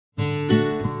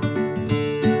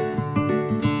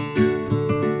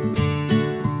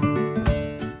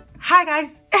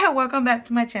welcome back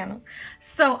to my channel.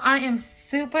 So I am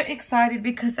super excited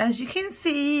because as you can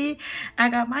see, I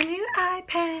got my new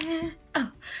iPad.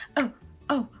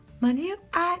 Oh, my new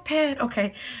iPad.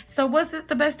 Okay, so was it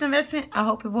the best investment? I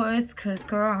hope it was, because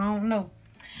girl, I don't know.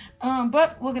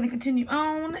 But we're going to continue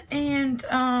on, and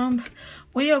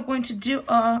we are going to do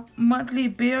a monthly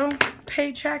bill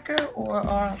pay tracker, or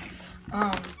our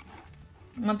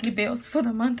monthly bills for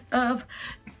the month of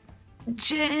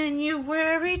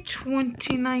January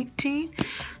 2019.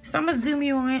 So I'm gonna zoom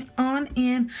you on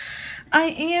in. I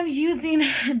am using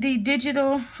the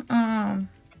digital let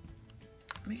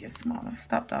me get smaller.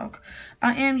 Stop, dog.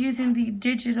 I am using the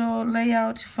digital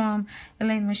layout from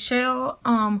Elaine Michelle.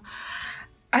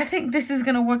 I think this is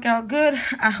gonna work out good.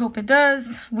 I hope it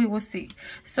does. We will see.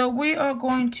 So we are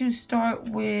going to start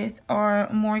with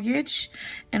our mortgage,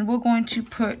 and we're going to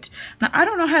put, now I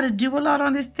don't know how to do a lot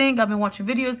on this thing. I've been watching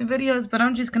videos and videos, but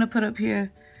I'm just gonna put up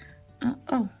here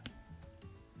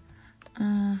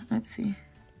let's see,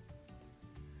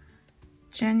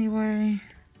 January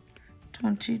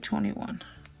 2021.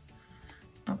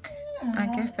 Okay, I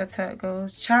guess that's how it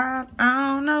goes. Child, I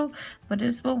don't know, but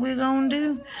this is what we're gonna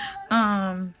do.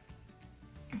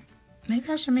 Maybe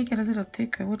I should make it a little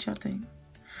thicker. What y'all think?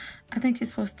 I think you're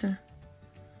supposed to,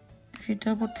 if you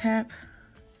double tap,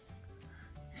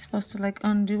 it's supposed to like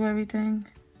undo everything.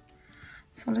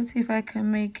 So let's see if I can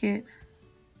make it,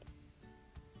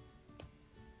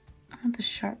 I want the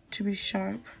sharp to be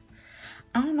sharp.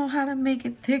 I don't know how to make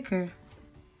it thicker.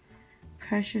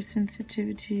 Pressure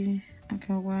sensitivity.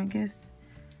 Okay, well, I guess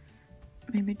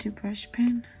maybe do brush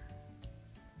pen.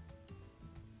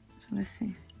 So let's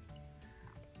see.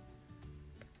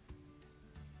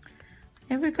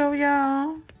 Here we go,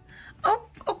 y'all. Oh,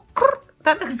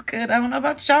 that looks good. I don't know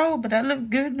about y'all, but that looks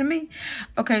good to me.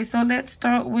 Okay, so let's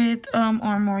start with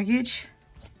our mortgage.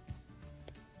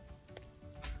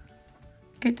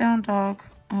 Get down, dog.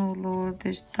 Oh Lord,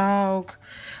 this dog.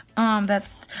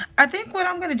 That's, I think what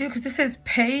I'm gonna do, because this says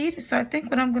paid, so I think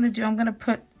what I'm gonna do, I'm gonna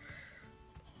put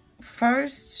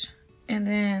first and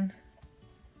then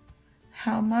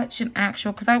how much in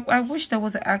actual, because I wish there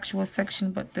was an actual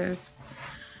section, but there's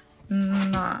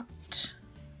not.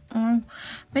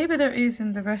 Maybe there is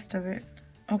in the rest of it.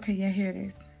 Okay, yeah, here it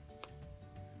is.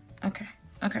 Okay,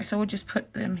 so we'll just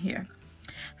put them here.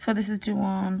 So this is due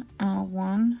on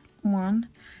 1/1,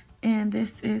 and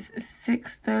this is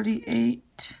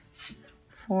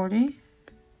 6/38/40.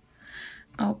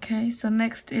 Okay, so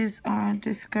next is our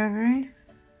discovery.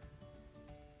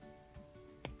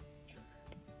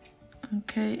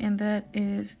 Okay, and that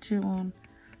is due on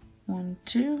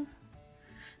 1/2,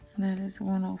 and that is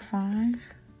 105.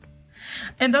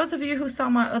 And those of you who saw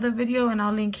my other video, and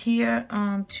I'll link here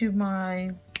to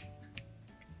my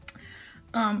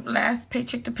last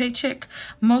paycheck to paycheck,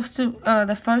 most of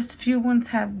the first few ones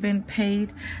have been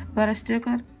paid, but I still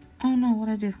got, oh no, what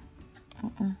I do?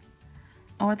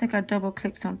 Oh, I think I double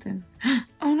clicked something.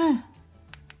 Oh no.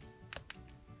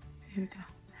 Here we go.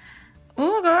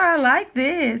 Oh girl, I like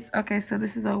this. Okay, so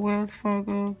this is a Wells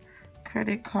Fargo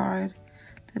credit card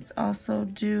that's also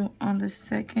due on the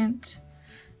 2nd,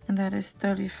 and that is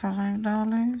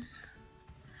 $35.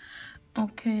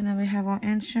 Okay, and then we have our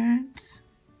insurance,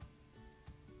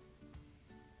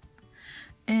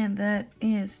 and that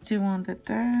is due on the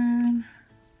 3rd.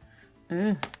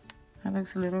 Ooh, that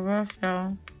looks a little rough,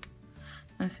 y'all.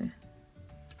 Let's see.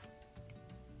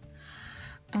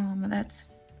 That's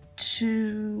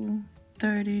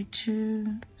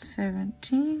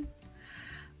 $232.17.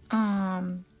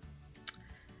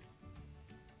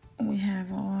 We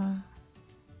have our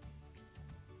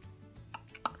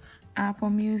Apple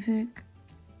Music.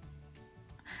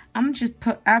 I'm gonna just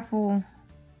put Apple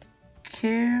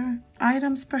Care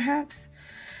items, perhaps.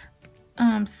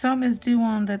 Some is due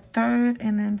on the 3rd,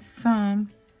 and then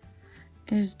some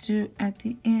is due at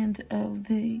the end of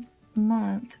the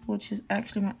month, which is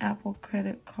actually my Apple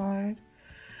credit card.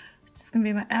 It's just gonna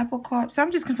be my Apple card. So I'm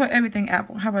just gonna put everything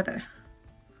Apple. How about that?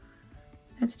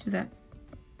 Let's do that.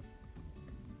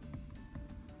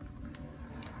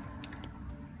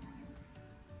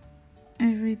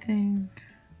 Everything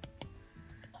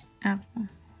Apple.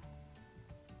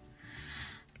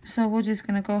 So we're just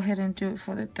gonna go ahead and do it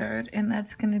for the 3rd, and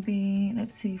that's gonna be,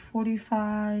 let's see,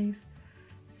 45,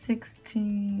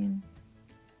 16,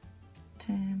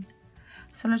 10.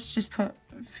 So let's just put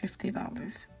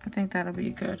 $50. I think that'll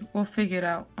be good. We'll figure it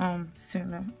out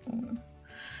sooner.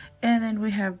 And then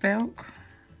we have Belk.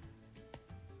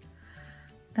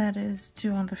 That is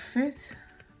due on the 5th,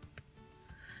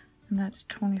 and that's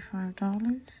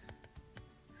 $25.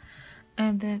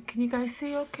 And then, can you guys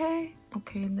see okay?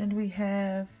 Okay, and then we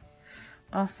have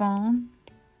our phone.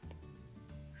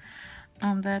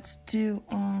 That's due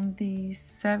on the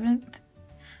 7th,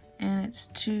 and it's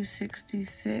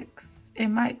 $266. It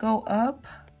might go up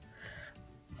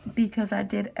because I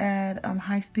did add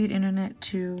high-speed internet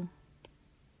to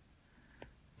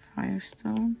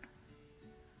Firestone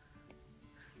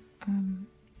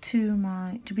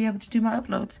to be able to do my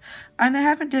uploads. And I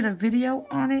haven't did a video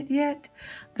on it yet.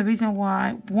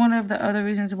 One of the other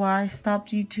reasons why I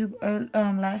stopped YouTube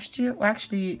last year, or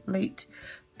actually late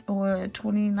or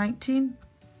 2019.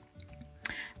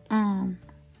 And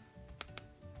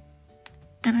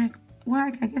I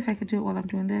guess I could do it while I'm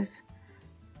doing this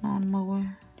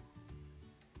lawnmower.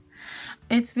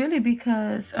 It's really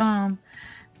because I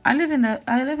live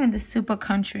in the super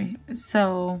country,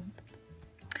 so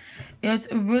it's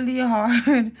really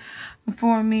hard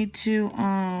for me to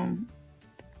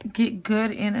get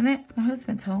good internet. My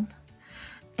husband's home,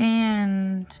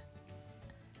 and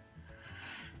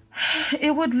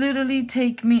it would literally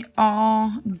take me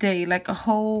all day, like a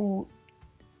whole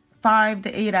 5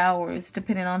 to 8 hours,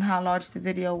 depending on how large the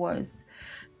video was,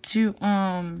 to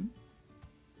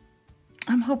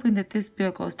I'm hoping that this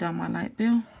bill goes down, my light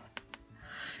bill,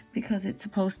 because it's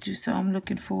supposed to. So I'm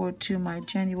looking forward to my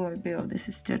January bill. This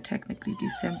is still technically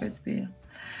December's bill.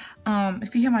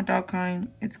 If you hear my dog crying,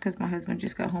 it's because my husband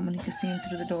just got home and he can see him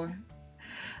through the door.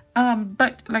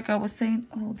 But like I was saying,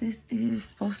 oh, this is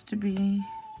supposed to be,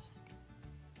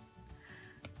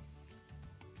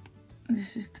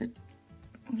 this is the,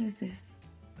 what is this?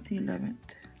 The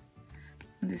 11th.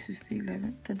 This is the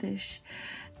 11th, the dish.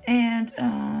 And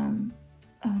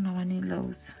oh no, I need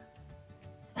Lowe's.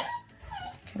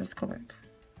 Okay, let's go back.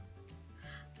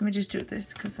 Let me just do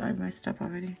this because I messed up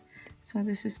already. So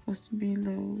this is supposed to be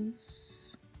Lowe's.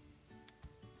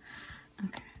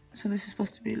 Okay, so this is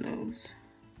supposed to be Lowe's.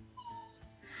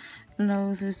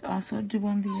 Lowe's is also due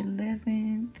on the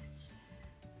 11th.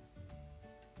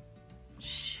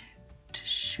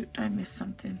 Shoot, I missed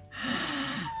something.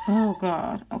 Oh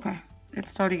God. Okay,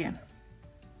 let's start again.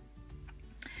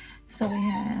 So we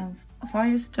have a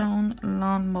Firestone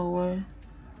lawnmower,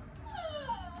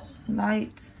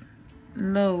 lights,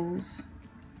 Lowe's.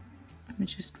 Let me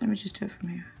just do it from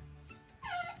here.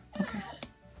 Okay.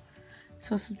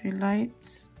 So this would be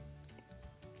lights,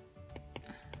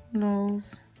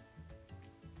 Lowe's,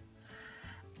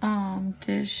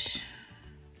 dish,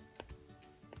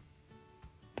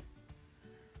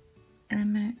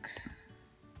 MX,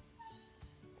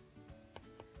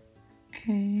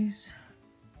 case,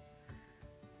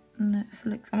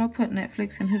 Netflix. I'm gonna put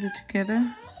Netflix and Hulu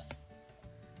together.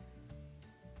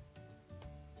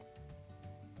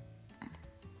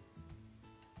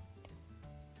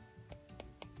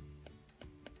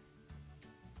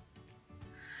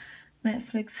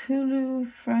 Netflix, Hulu,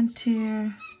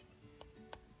 Frontier.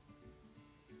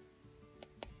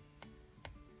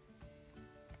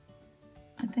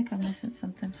 I think I'm missing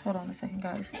something. Hold on a second,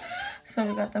 guys. So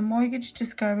we got the mortgage,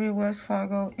 Discovery, Wells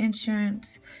Fargo,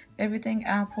 insurance, everything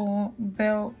Apple,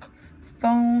 Belk,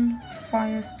 phone,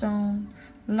 Firestone,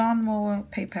 lawnmower,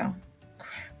 PayPal.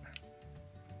 Crap.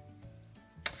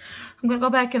 I'm gonna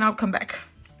go back and I'll come back.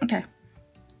 Okay.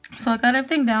 So I got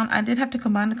everything down. I did have to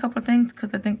combine a couple of things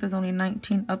because I think there's only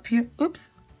 19 up here. Oops.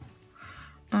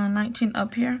 19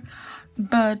 up here.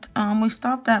 But we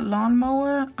stopped that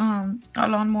lawnmower. Our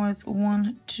lawnmower is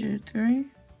 1, 2, 3.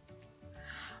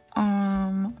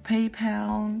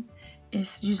 PayPal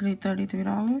is usually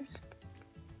 $33.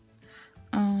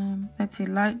 Let's see,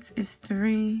 lights is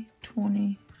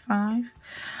 $3.25.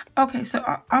 Okay, so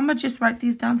I'm gonna just write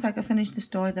these down so I can finish the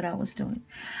story that I was doing.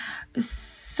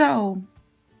 So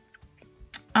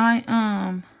I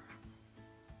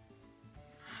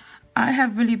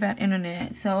have really bad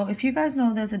internet. So if you guys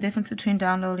know, there's a difference between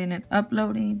downloading and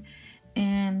uploading.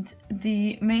 And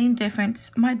the main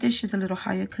difference, my dish is a little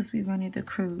higher because we run the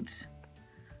crudes.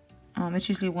 It's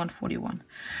usually 141.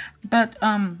 But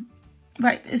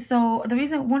right, so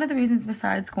one of the reasons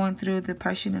besides going through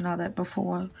depression and all that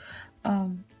before,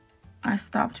 I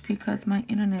stopped because my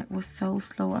internet was so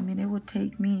slow. I mean, it would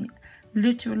take me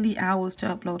literally hours to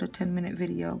upload a 10-minute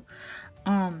video.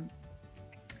 And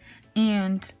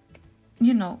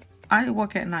you know, I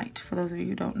work at night, for those of you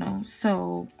who don't know.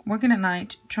 So working at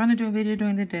night, trying to do a video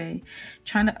during the day,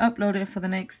 trying to upload it for the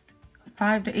next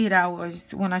 5 to 8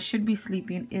 hours when I should be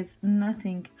sleeping is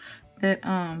nothing that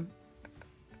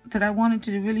that I wanted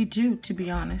to really do, to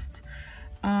be honest.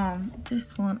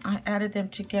 This one, I added them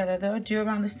together. They're due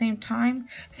around the same time,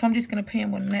 so I'm just gonna pay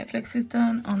them when Netflix is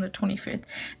done on the 25th.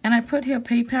 And I put here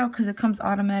PayPal because it comes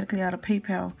automatically out of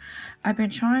PayPal. I've been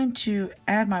trying to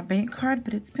add my bank card,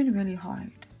 but it's been really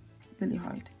hard, really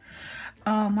hard.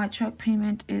 My truck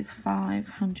payment is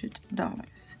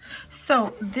 $500.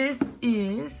 So this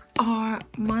is our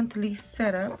monthly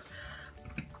setup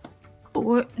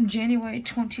for January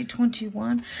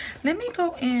 2021. Let me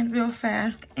go in real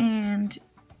fast and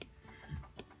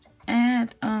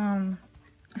add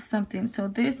something. So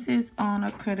this is on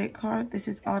a credit card. This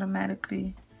is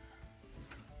automatically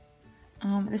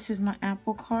this is my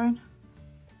Apple card.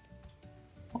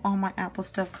 All my Apple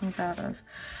stuff comes out of.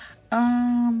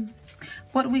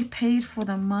 What we paid for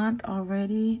the month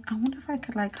already. I wonder if I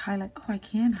could like highlight. Oh, I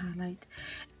can highlight.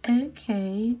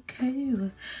 Okay,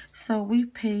 cool. So we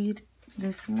paid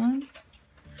this one,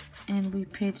 and we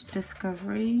paid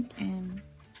Discovery, and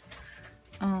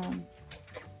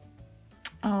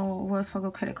Wells Fargo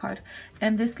credit card.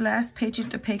 And this last paycheck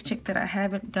to paycheck that I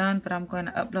haven't done, but I'm going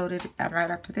to upload it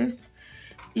right after this,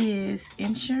 is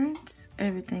insurance.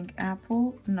 Everything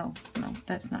Apple. No,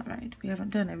 that's not right. We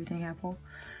haven't done everything Apple.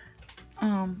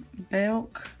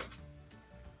 Belk.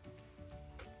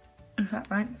 Is that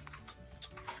right?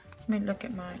 Let me look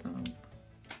at my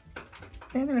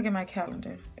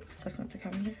calendar. That's not the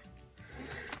calendar.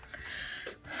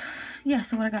 Yeah,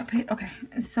 so what I got paid. Okay,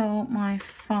 so my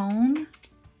phone,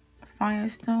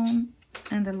 Firestone,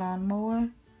 and the lawnmower,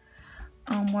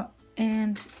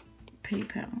 and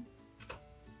PayPal.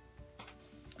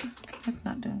 Okay, that's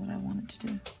not doing what I wanted to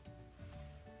do.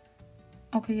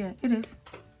 Okay, yeah, it is.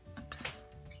 Oops.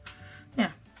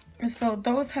 Yeah, so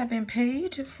those have been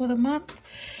paid for the month,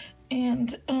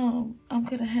 and I'm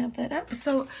gonna have that up.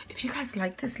 So if you guys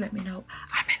like this, let me know.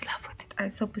 I'm in love with it. I'm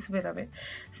so pissed of it.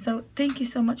 So thank you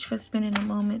so much for spending a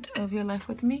moment of your life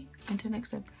with me. Until next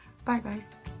time, bye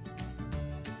guys.